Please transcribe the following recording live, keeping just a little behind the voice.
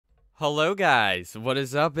Hello guys, what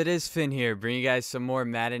is up? It is Finn here, bringing you guys some more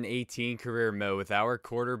Madden 18 career mode with our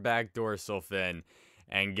quarterback Dorsal Finn.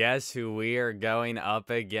 And guess who we are going up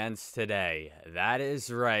against today? That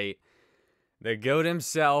is right, the GOAT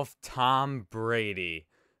himself, Tom Brady.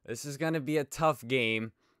 This is going to be a tough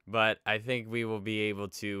game, but I think we will be able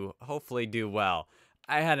to hopefully do well.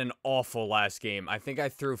 I had an awful last game. I think I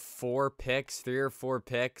threw 3 or 4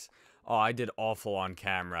 picks. Oh, I did awful on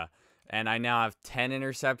camera. And I now have 10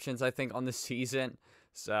 interceptions, I think, on the season.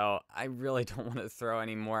 So I really don't want to throw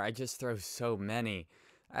anymore. I just throw so many.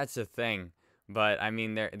 That's the thing. But, I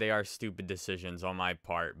mean, they are stupid decisions on my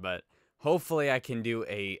part. But hopefully I can do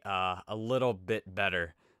a little bit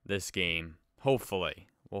better this game. Hopefully.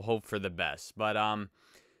 We'll hope for the best. But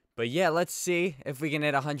yeah, let's see if we can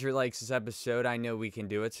hit 100 likes this episode. I know we can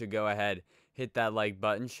do it, so go ahead. Hit that like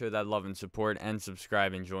button, show that love and support, and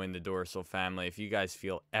subscribe and join the Dorsal family if you guys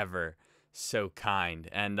feel ever so kind.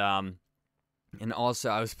 And also,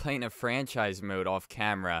 I was playing a franchise mode off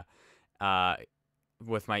camera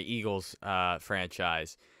with my Eagles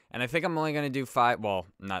franchise. And I think I'm only going to do 5, well,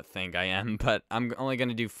 not think I am, but I'm only going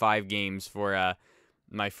to do 5 games for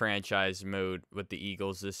my franchise mode with the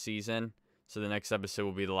Eagles this season. So the next episode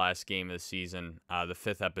will be the last game of the season, the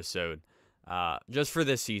 5th episode. Just for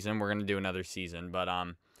this season, we're gonna do another season, but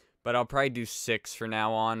I'll probably do 6 for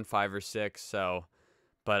now on, 5 or 6. So,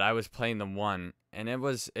 but I was playing the 1, and it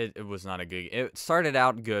was not a good. It started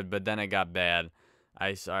out good, but then it got bad.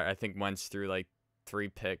 I think Wentz threw like 3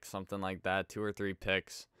 picks, something like that, 2 or 3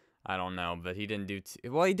 picks. I don't know, but he didn't do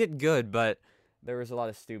well. He did good, but there was a lot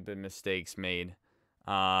of stupid mistakes made.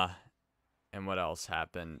 And what else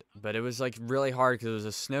happened? But it was like really hard because it was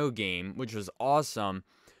a snow game, which was awesome.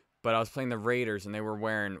 But I was playing the Raiders, and they were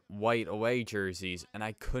wearing white away jerseys, and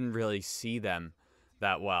I couldn't really see them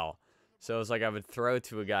that well. So it was like I would throw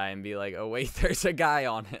to a guy and be like, oh, wait, there's a guy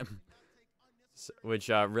on him. Which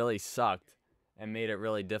really sucked and made it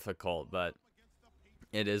really difficult, but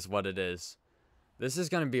it is what it is. This is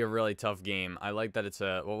going to be a really tough game. I like that it's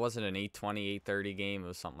what was it, an 8:20, 8:30 game? It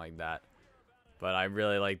was something like that. But I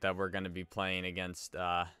really like that we're going to be playing against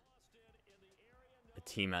a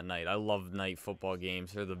team at night. I love night football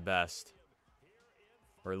games. They're the best.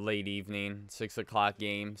 Or late evening, 6 o'clock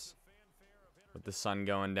games with the sun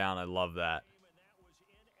going down. I love that.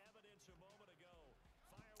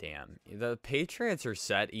 Damn. The Patriots are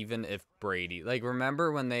set even if Brady. Like,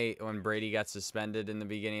 remember when Brady got suspended in the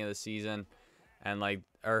beginning of the season? And, like,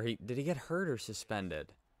 did he get hurt or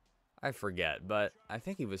suspended? I forget, but I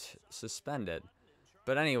think he was suspended.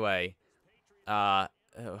 But anyway,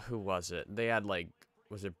 who was it? They had, like,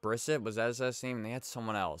 was it Brissett? Was that his last name? And they had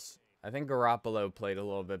someone else. I think Garoppolo played a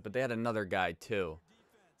little bit, but they had another guy, too.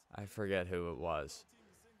 I forget who it was.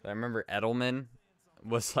 But I remember Edelman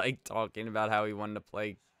was, like, talking about how he wanted to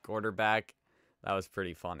play quarterback. That was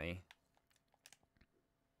pretty funny.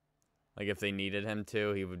 Like, if they needed him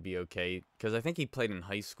to, he would be okay. Because I think he played in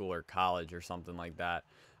high school or college or something like that.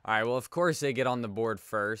 All right, well, of course, they get on the board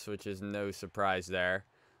first, which is no surprise there.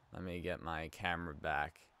 Let me get my camera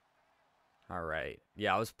back. All right.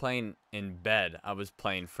 Yeah, I was playing in bed. I was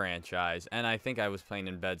playing franchise. And I think I was playing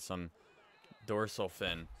in bed some Dorsal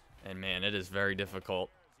Finn. And, man, it is very difficult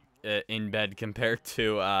in bed compared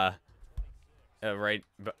to right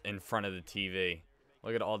in front of the TV.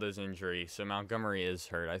 Look at all those injuries. So Montgomery is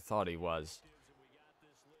hurt. I thought he was.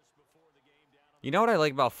 You know what I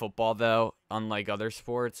like about football, though? Unlike other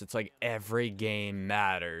sports, it's like every game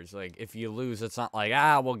matters. Like, if you lose, it's not like,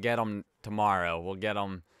 we'll get them tomorrow. We'll get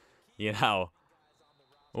them, you know,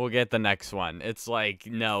 we'll get the next one. It's like,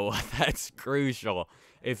 no, that's crucial.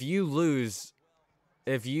 If you lose,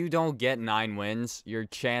 if you don't get 9 wins, your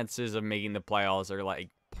chances of making the playoffs are like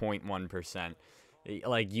 0.1%.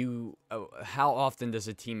 Like, how often does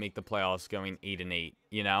a team make the playoffs going 8-8,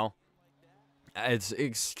 you know? It's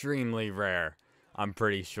extremely rare. I'm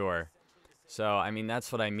pretty sure. So, I mean,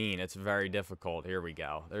 that's what I mean. It's very difficult. Here we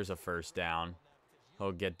go. There's a first down.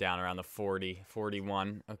 He'll get down around the 40,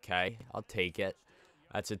 41. Okay, I'll take it.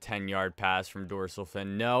 That's a 10-yard pass from Dorsal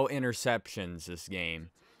Finn. No interceptions this game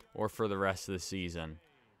or for the rest of the season.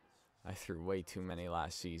 I threw way too many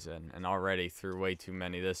last season and already threw way too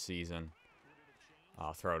many this season.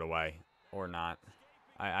 I'll throw it away or not.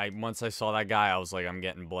 Once I saw that guy, I was like, I'm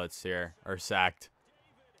getting blitzed here or sacked.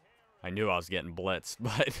 I knew I was getting blitzed,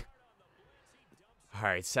 but all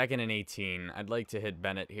right, 2nd and 18. I'd like to hit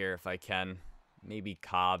Bennett here if I can. Maybe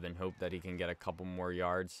Cobb and hope that he can get a couple more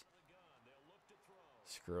yards.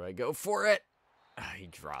 Screw it. Go for it. He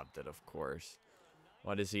dropped it, of course.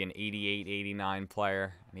 What is he, an 88, 89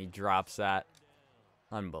 player? And he drops that.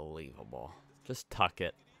 Unbelievable. Just tuck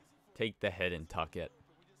it. Take the hit and tuck it.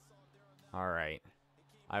 All right.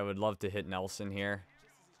 I would love to hit Nelson here.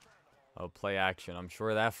 Oh, play action. I'm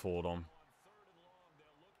sure that fooled him.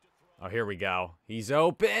 Oh, here we go. He's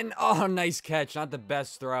open. Oh, nice catch. Not the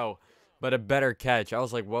best throw, but a better catch. I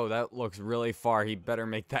was like, whoa, that looks really far. He better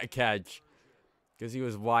make that catch because he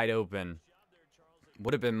was wide open.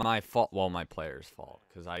 Would have been my fault. Well, my player's fault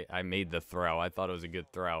because I made the throw. I thought it was a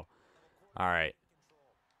good throw. All right.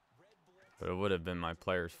 But it would have been my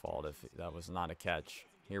player's fault if that was not a catch.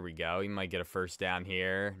 Here we go. He might get a first down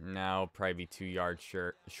here. No, probably be 2 yards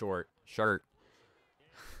short.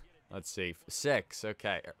 Let's see. 6.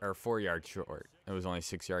 Okay. Or 4 yards short. It was only a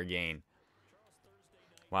 6-yard gain.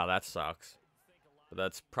 Wow, that sucks. But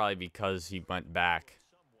that's probably because he went back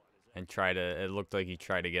and tried to... It looked like he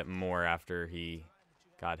tried to get more after he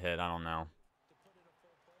got hit. I don't know.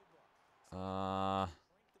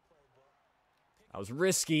 That was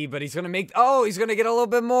risky, but he's going to make... Oh, he's going to get a little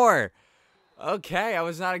bit more. Okay, I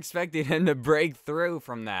was not expecting him to break through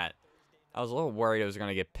from that. I was a little worried it was going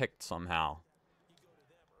to get picked somehow.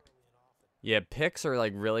 Yeah, picks are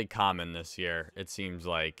like really common this year, it seems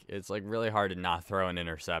like. It's like really hard to not throw an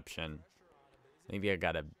interception. Maybe I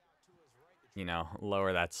got to, you know,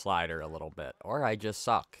 lower that slider a little bit. Or I just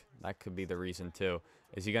suck. That could be the reason too.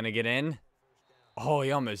 Is he going to get in? Oh,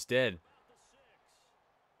 he almost did.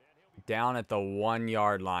 Down at the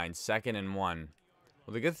 1-yard line, 2nd and 1.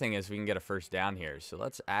 Well, the good thing is we can get a first down here. So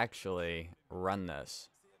let's actually run this.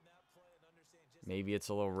 Maybe it's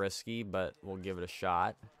a little risky, but we'll give it a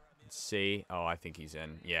shot. Let's see. Oh, I think he's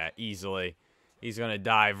in. Yeah, easily. He's going to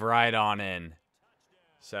dive right on in.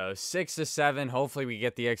 So 6-7. Hopefully we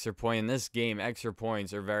get the extra point. In this game, extra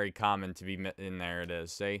points are very common to be in there. It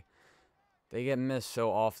is. They get missed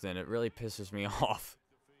so often. It really pisses me off.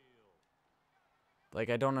 Like,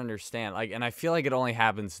 I don't understand. Like, and I feel like it only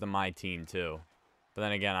happens to my team, too. But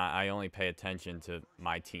then again, I only pay attention to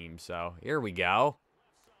my team. So, here we go.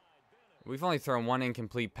 We've only thrown 1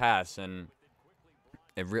 incomplete pass, and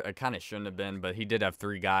it kind of shouldn't have been. But he did have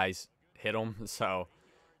 3 guys hit him. So,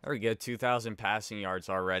 there we go. 2,000 passing yards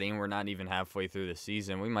already, and we're not even halfway through the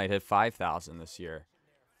season. We might hit 5,000 this year.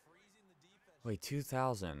 Wait,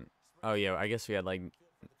 2,000. Oh, yeah, I guess we had like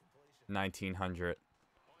 1,900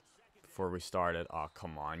 before we started. Oh,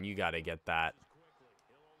 come on. You got to get that.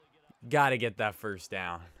 Got to get that first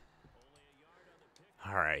down.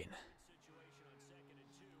 All right.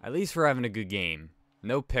 At least we're having a good game.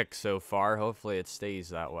 No picks so far. Hopefully it stays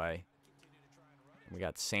that way. We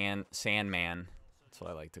got Sandman. That's what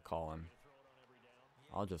I like to call him.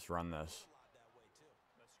 I'll just run this.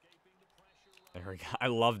 There we go. I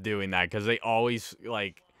love doing that because they always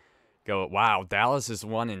like go, wow, Dallas is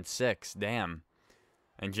 1-6. Damn.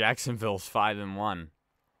 And Jacksonville's 5-1.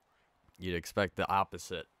 You'd expect the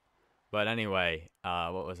opposite. But anyway,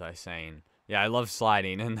 what was I saying? Yeah, I love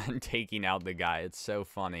sliding and then taking out the guy. It's so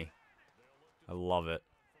funny. I love it.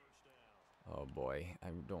 Oh, boy. I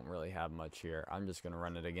don't really have much here. I'm just going to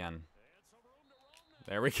run it again.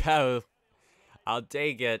 There we go. I'll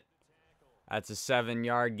take it. That's a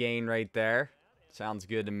 7-yard gain right there. Sounds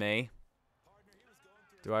good to me.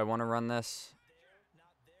 Do I want to run this?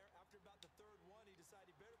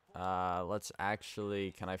 Let's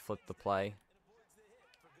actually, can I flip the play?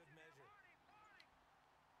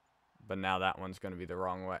 But now that one's going to be the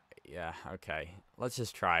wrong way. Yeah, okay. Let's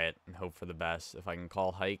just try it and hope for the best. If I can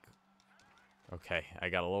call hike. Okay, I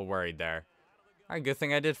got a little worried there. All right, good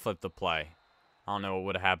thing I did flip the play. I don't know what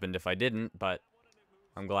would have happened if I didn't, but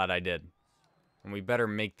I'm glad I did. And we better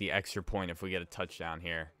make the extra point if we get a touchdown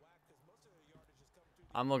here.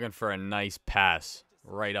 I'm looking for a nice pass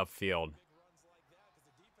right upfield.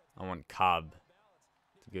 I want Cobb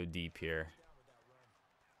to go deep here.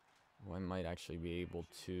 Well, I might actually be able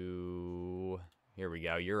to... Here we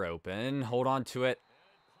go. You're open. Hold on to it.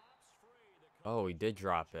 Oh, he did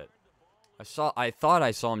drop it. I thought I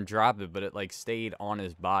saw him drop it, but it like stayed on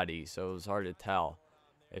his body, so it was hard to tell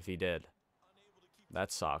if he did.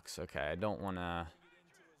 That sucks. Okay, I don't want to...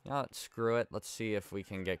 No, screw it. Let's see if we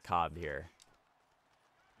can get Cobb here.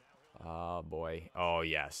 Oh, boy. Oh,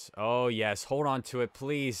 yes. Oh, yes. Hold on to it,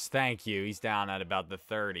 please. Thank you. He's down at about the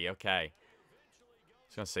 30. Okay. I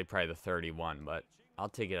was going to say probably the 31, but I'll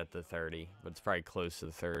take it at the 30. But it's probably close to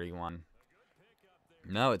the 31.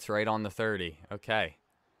 No, it's right on the 30. Okay.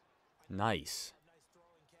 Nice.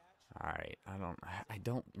 All right. I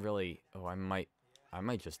don't really... Oh, I might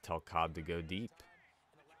just tell Cobb to go deep.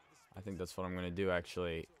 I think that's what I'm going to do,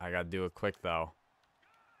 actually. I got to do it quick, though.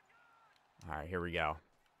 All right, here we go.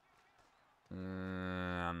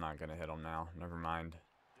 I'm not going to hit him now. Never mind.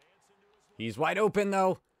 He's wide open,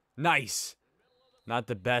 though. Nice. Not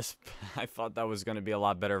the best. I thought that was going to be a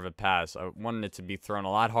lot better of a pass. I wanted it to be thrown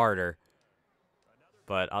a lot harder.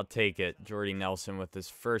 But I'll take it. Jordy Nelson with his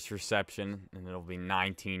first reception, and it'll be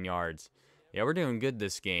 19 yards. Yeah, we're doing good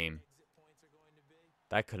this game.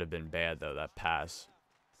 That could have been bad, though, that pass.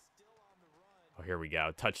 Oh, here we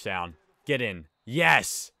go. Touchdown. Get in.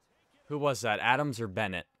 Yes! Who was that? Adams or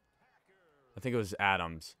Bennett? I think it was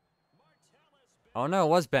Adams. Oh, no, it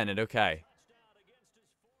was Bennett. Okay.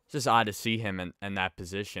 It's just odd to see him in that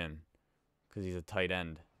position because he's a tight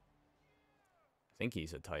end. I think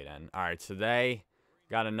he's a tight end. All right, so they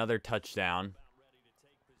got another touchdown.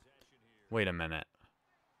 Wait a minute.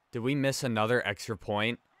 Did we miss another extra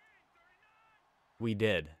point? We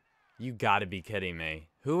did. You got to be kidding me.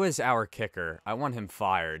 Who is our kicker? I want him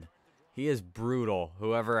fired. He is brutal,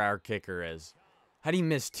 whoever our kicker is. How do you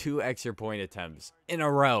miss 2 extra point attempts in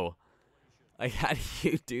a row? Like, how do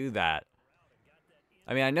you do that?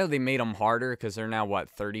 I mean, I know they made them harder because they're now,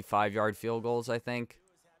 what, 35-yard field goals, I think?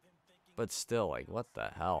 But still, like, what the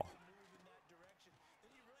hell?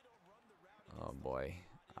 Oh, boy.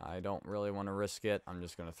 I don't really want to risk it. I'm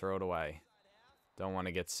just going to throw it away. Don't want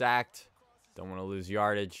to get sacked. Don't want to lose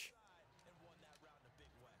yardage.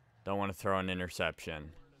 Don't want to throw an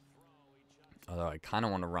interception. Although I kind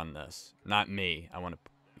of want to run this. Not me. I want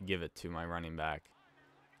to give it to my running back.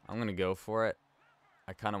 I'm going to go for it.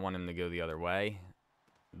 I kind of want him to go the other way.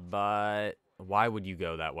 But why would you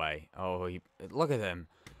go that way? Oh, look at him.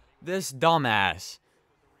 This dumbass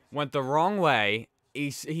went the wrong way.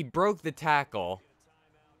 He broke the tackle.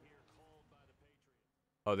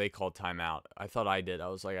 Oh, they called timeout. I thought I did. I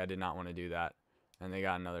was like, I did not want to do that. And they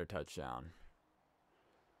got another touchdown.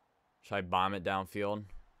 Should I bomb it downfield?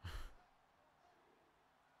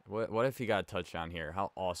 What if he got a touchdown here?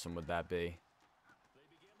 How awesome would that be?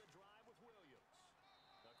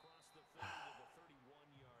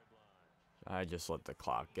 I just let the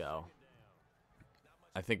clock go.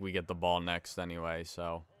 I think we get the ball next anyway,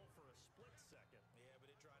 so.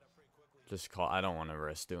 Just call. I don't want to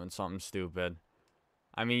risk doing something stupid.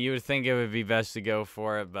 I mean, you would think it would be best to go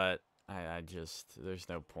for it, but I just, there's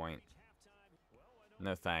no point.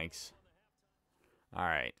 No thanks. All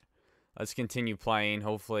right. Let's continue playing.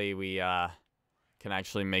 Hopefully we can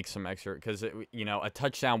actually make some extra, because, you know, a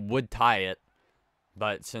touchdown would tie it,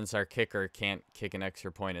 but since our kicker can't kick an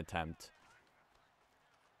extra point attempt,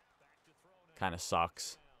 kind of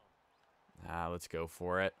sucks. Let's go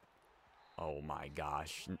for it. Oh, my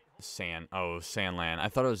gosh. Sandland. I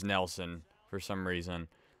thought it was Nelson. For some reason,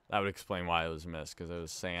 that would explain why it was missed, because it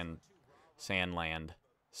was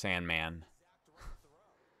Sandman.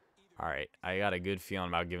 All right, I got a good feeling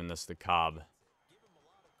about giving this to Cobb.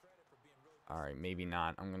 All right, maybe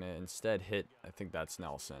not. I'm going to instead hit, I think that's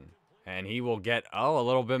Nelson. And he will get, a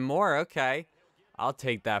little bit more. Okay, I'll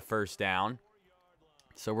take that first down.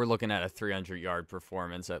 So we're looking at a 300-yard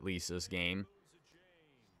performance at least this game.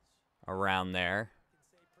 Around there.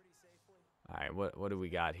 All right, what do we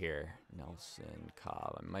got here? Nelson,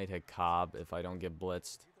 Cobb. I might hit Cobb if I don't get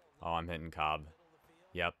blitzed. Oh, I'm hitting Cobb.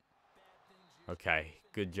 Yep. Okay,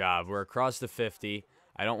 good job. We're across the 50.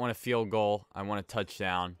 I don't want a field goal. I want a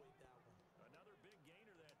touchdown.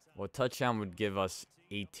 Well, a touchdown would give us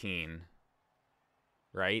 18.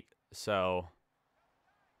 Right? So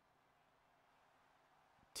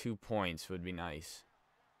 2 points would be nice.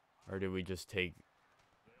 Or do we just take...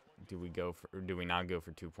 Do we go for, or do we not go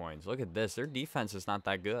for 2 points? Look at this. Their defense is not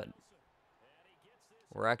that good.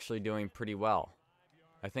 We're actually doing pretty well.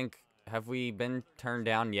 I think, have we been turned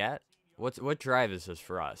down yet? What drive is this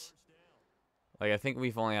for us? Like, I think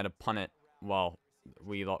we've only had to punt it. Well,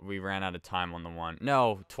 we ran out of time on the one.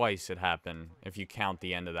 No, twice it happened, if you count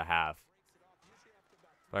the end of the half.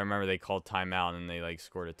 But I remember they called timeout and they, like,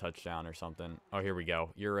 scored a touchdown or something. Oh, here we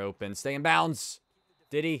go. You're open. Stay in bounds.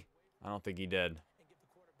 Did he? I don't think he did.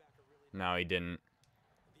 No, he didn't.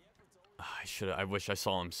 I wish I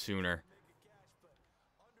saw him sooner.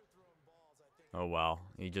 Oh, well.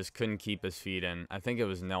 He just couldn't keep his feet in. I think it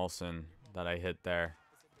was Nelson that I hit there.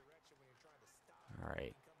 All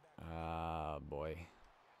right. Boy.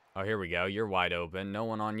 Oh, here we go. You're wide open. No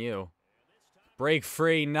one on you. Break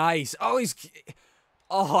free. Nice. Oh,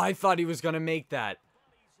 I thought he was going to make that.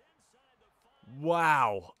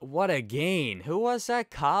 Wow. What a gain. Who was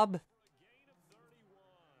that? Cobb?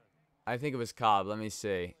 I think it was Cobb. Let me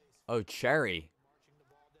see. Oh, Cherry.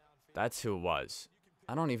 That's who it was.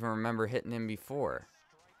 I don't even remember hitting him before.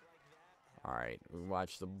 All right. We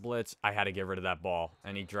watched the blitz. I had to get rid of that ball,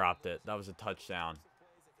 and he dropped it. That was a touchdown.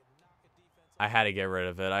 I had to get rid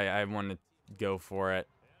of it. I wanted to go for it.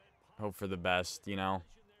 Hope for the best, you know.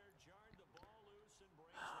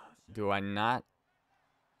 Do I not?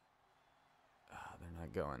 They're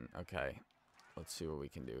not going. Okay. Let's see what we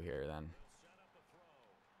can do here then.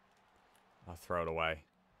 I'll throw it away.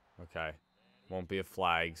 Okay. Won't be a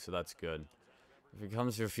flag, so that's good. If it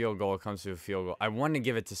comes to a field goal, it comes to a field goal. I wanted to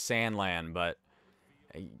give it to Sandland, but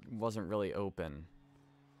it wasn't really open.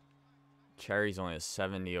 Cherry's only a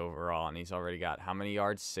 70 overall, and he's already got how many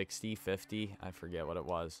yards? 60, 50? I forget what it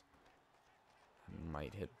was. I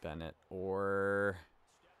might hit Bennett, or...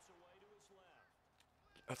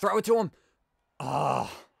 throw it to him!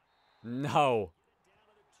 Oh, no.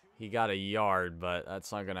 He got a yard, but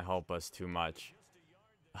that's not going to help us too much.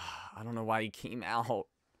 I don't know why he came out.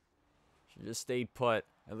 Should just stayed put.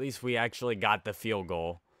 At least we actually got the field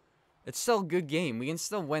goal. It's still a good game. We can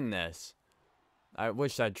still win this. I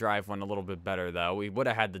wish that drive went a little bit better, though. We would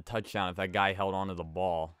have had the touchdown if that guy held onto the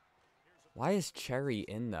ball. Why is Cherry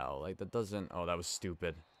in, though? Like, that doesn't... Oh, that was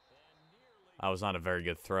stupid. That was not a very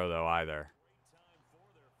good throw, though, either.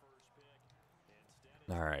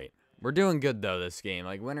 All right. We're doing good, though, this game.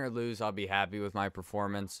 Like, win or lose, I'll be happy with my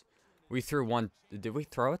performance. We threw one... Did we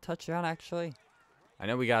throw a touchdown, actually? I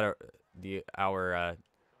know we got our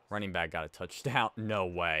running back got a touchdown. No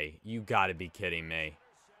way. You got to be kidding me.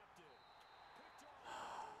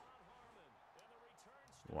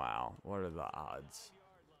 Wow. What are the odds?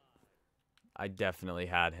 I definitely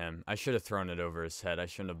had him. I should have thrown it over his head. I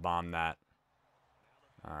shouldn't have bombed that.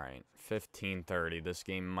 All right. 15-30. This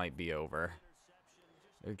game might be over.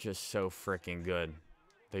 They're just so freaking good.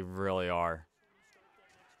 They really are.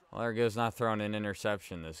 Well, there goes not throwing an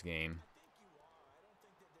interception this game.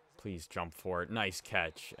 Please jump for it. Nice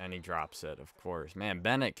catch. And he drops it, of course. Man,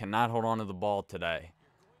 Bennett cannot hold on to the ball today.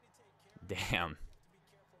 Damn.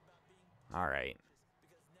 All right.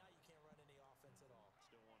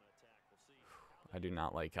 I do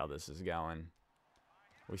not like how this is going.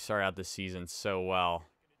 We started out the season so well,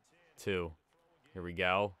 too. Here we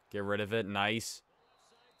go. Get rid of it. Nice.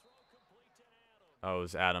 Oh, it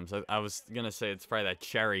was Adams. I was going to say it's probably that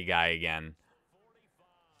Cherry guy again.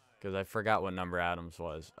 Because I forgot what number Adams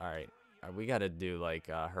was. All right. We got to do, like,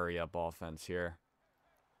 hurry up offense here.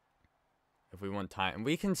 If we want time. And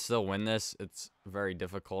we can still win this. It's very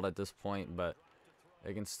difficult at this point, but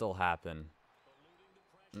it can still happen.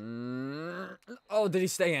 Oh, did he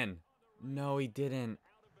stay in? No, he didn't.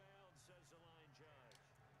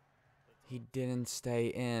 He didn't stay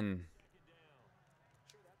in.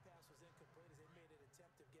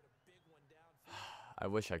 I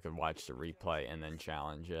wish I could watch the replay and then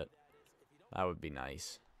challenge it. That would be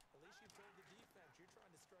nice.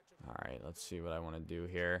 All right, let's see what I want to do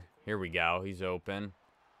here. Here we go. He's open.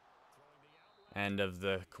 End of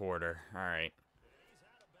the quarter. All right.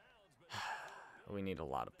 We need a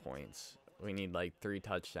lot of points. We need like 3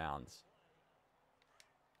 touchdowns.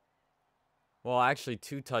 Well, actually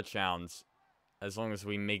 2 touchdowns as long as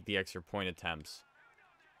we make the extra point attempts.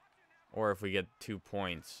 Or if we get 2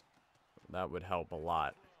 points. That would help a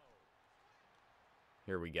lot.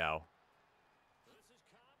 Here we go.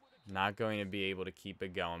 Not going to be able to keep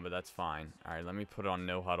it going, but that's fine. All right, let me put it on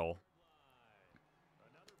no huddle.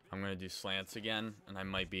 I'm going to do slants again, and I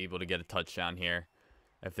might be able to get a touchdown here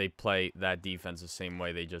if they play that defense the same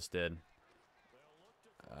way they just did.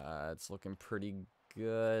 It's looking pretty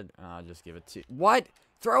good. I'll just give it to... What?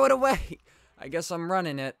 Throw it away! I guess I'm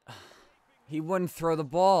running it. He wouldn't throw the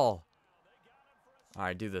ball. All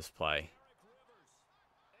right, do this play.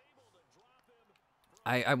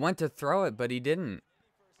 I went to throw it, but he didn't.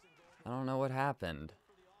 I don't know what happened.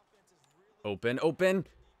 Open, open.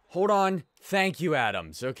 Hold on. Thank you,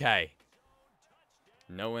 Adams. Okay.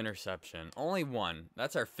 No interception. Only 1.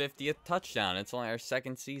 That's our 50th touchdown. It's only our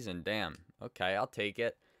 2nd season. Damn. Okay, I'll take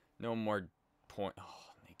it. No more point. Oh,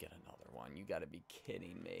 they get another one. You got to be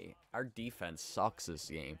kidding me. Our defense sucks this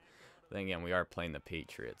game. But then again, we are playing the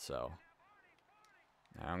Patriots, so...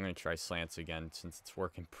 Now I'm going to try slants again since it's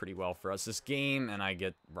working pretty well for us this game, and I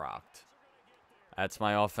get rocked. That's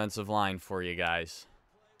my offensive line for you guys.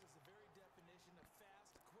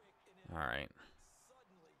 All right.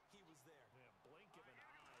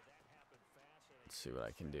 Let's see what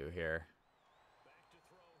I can do here.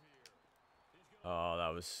 Oh,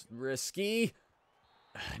 that was risky.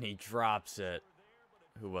 And he drops it.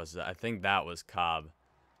 Who was that? I think that was Cobb.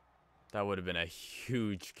 That would have been a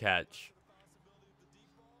huge catch.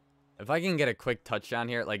 If I can get a quick touchdown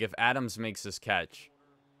here, like if Adams makes this catch,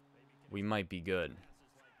 we might be good.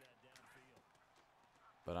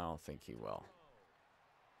 But I don't think he will.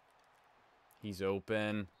 He's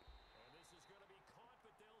open.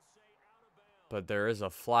 But there is a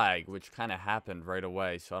flag, which kind of happened right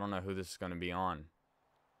away, so I don't know who this is going to be on.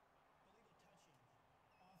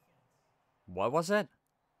 What was it?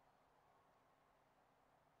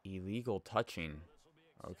 Illegal touching.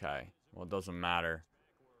 Okay. Well, it doesn't matter.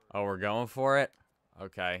 Oh, we're going for it?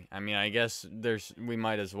 Okay. I mean, I guess we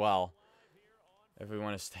might as well. If we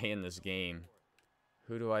want to stay in this game.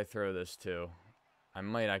 Who do I throw this to? I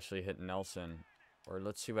might actually hit Nelson. Or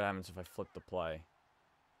let's see what happens if I flip the play.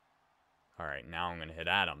 Alright, now I'm going to hit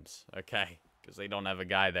Adams. Okay. Because they don't have a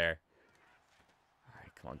guy there.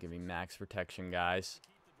 Alright, come on. Give me max protection, guys.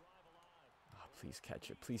 Oh, please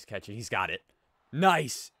catch it. Please catch it. He's got it.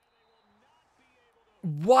 Nice.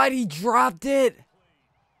 What? He dropped it?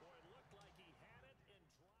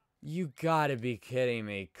 You gotta be kidding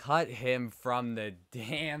me. Cut him from the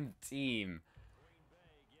damn team.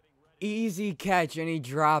 Easy catch, and he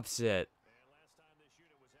drops it.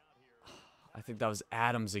 I think that was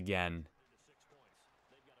Adams again.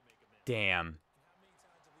 Damn.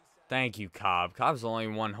 Thank you, Cobb. Cobb's the only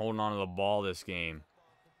one holding on to the ball this game.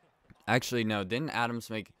 Actually, no. Didn't Adams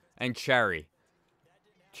make... And Cherry.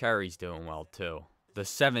 Cherry's doing well, too. The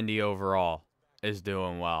 70 overall is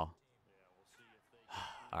doing well.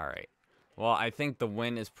 Alright. Well, I think the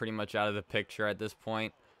win is pretty much out of the picture at this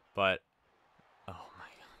point. But... Oh, my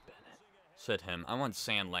God, Bennett. Sit him. I want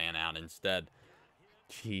Sandland out instead.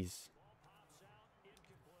 Jeez.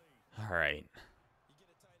 Alright.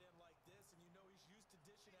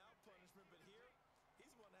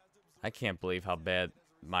 I can't believe how bad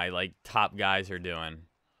my, like, top guys are doing.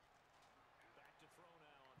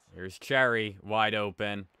 Here's Cherry, wide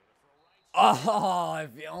open. Oh,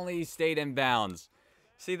 if he only stayed in bounds.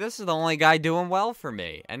 See, this is the only guy doing well for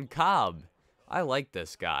me. And Cobb. I like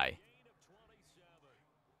this guy.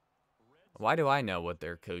 Why do I know what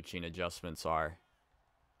their coaching adjustments are?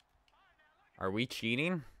 Are we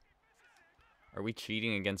cheating? Are we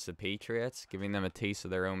cheating against the Patriots? Giving them a taste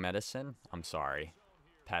of their own medicine? I'm sorry,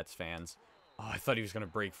 Pats fans. Oh, I thought he was going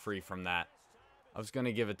to break free from that. I was going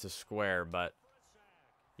to give it to Square, but...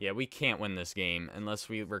 Yeah, we can't win this game unless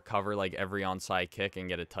we recover, like, every onside kick and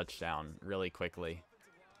get a touchdown really quickly.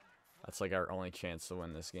 That's, like, our only chance to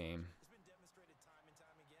win this game.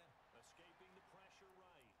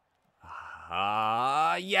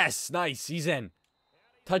 Yes! Nice! He's in!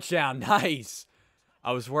 Touchdown! Nice!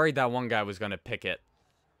 I was worried that one guy was going to pick it.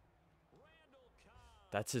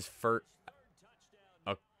 That's his first...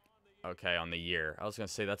 Okay, on the year. I was going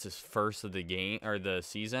to say that's his first of the game, or the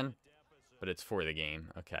season. But it's for the game.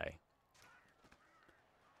 Okay.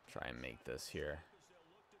 Try and make this here.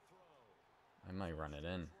 I might run it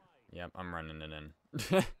in. Yep, I'm running it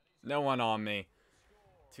in. No one on me.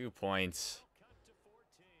 2 points.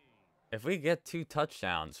 If we get 2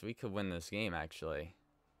 touchdowns, we could win this game, actually.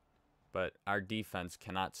 But our defense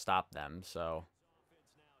cannot stop them, so...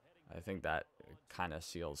 I think that kind of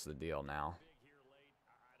seals the deal now.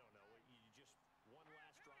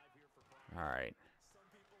 Alright.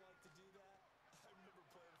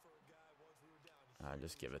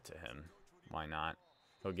 Just give it to him. Why not?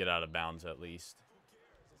 He'll get out of bounds at least.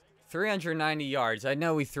 390 yards. I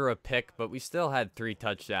know we threw a pick, but we still had 3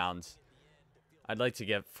 touchdowns. I'd like to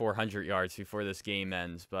get 400 yards before this game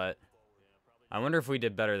ends, but I wonder if we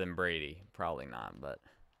did better than Brady. Probably not, but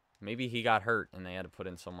maybe he got hurt and they had to put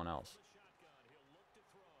in someone else.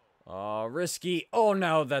 Oh, risky. Oh,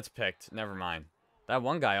 no, that's picked. Never mind. That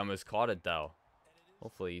one guy almost caught it, though.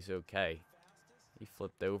 Hopefully he's okay. He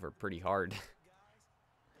flipped over pretty hard.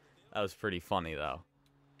 That was pretty funny, though.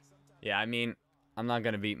 Yeah, I mean, I'm not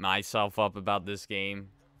going to beat myself up about this game.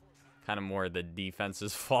 Kind of more the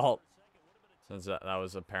defense's fault. Since that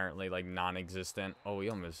was apparently, like, non-existent. Oh,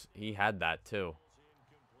 he had that, too.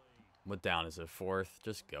 What down is it? 4th?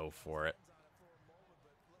 Just go for it.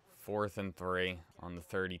 4th and 3 on the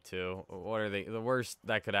 32. What are they? The worst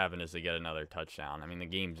that could happen is they get another touchdown. I mean, the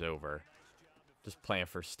game's over. Just playing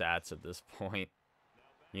for stats at this point.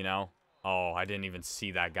 You know? Oh, I didn't even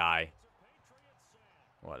see that guy.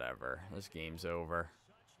 Whatever. This game's over.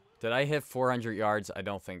 Did I hit 400 yards? I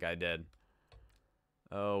don't think I did.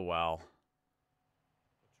 Oh, well.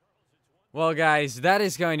 Well, guys, that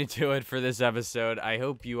is going to do it for this episode. I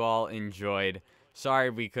hope you all enjoyed.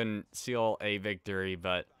 Sorry we couldn't seal a victory,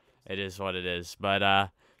 but it is what it is.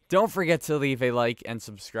 But don't forget to leave a like and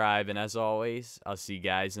subscribe. And as always, I'll see you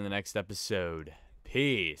guys in the next episode.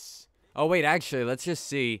 Peace. Oh, wait, actually, let's just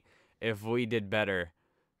see if we did better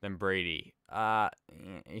than Brady.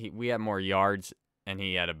 We had more yards, and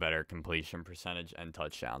he had a better completion percentage and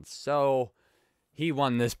touchdowns. So, he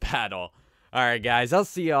won this battle. All right, guys, I'll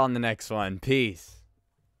see you all in the next one. Peace.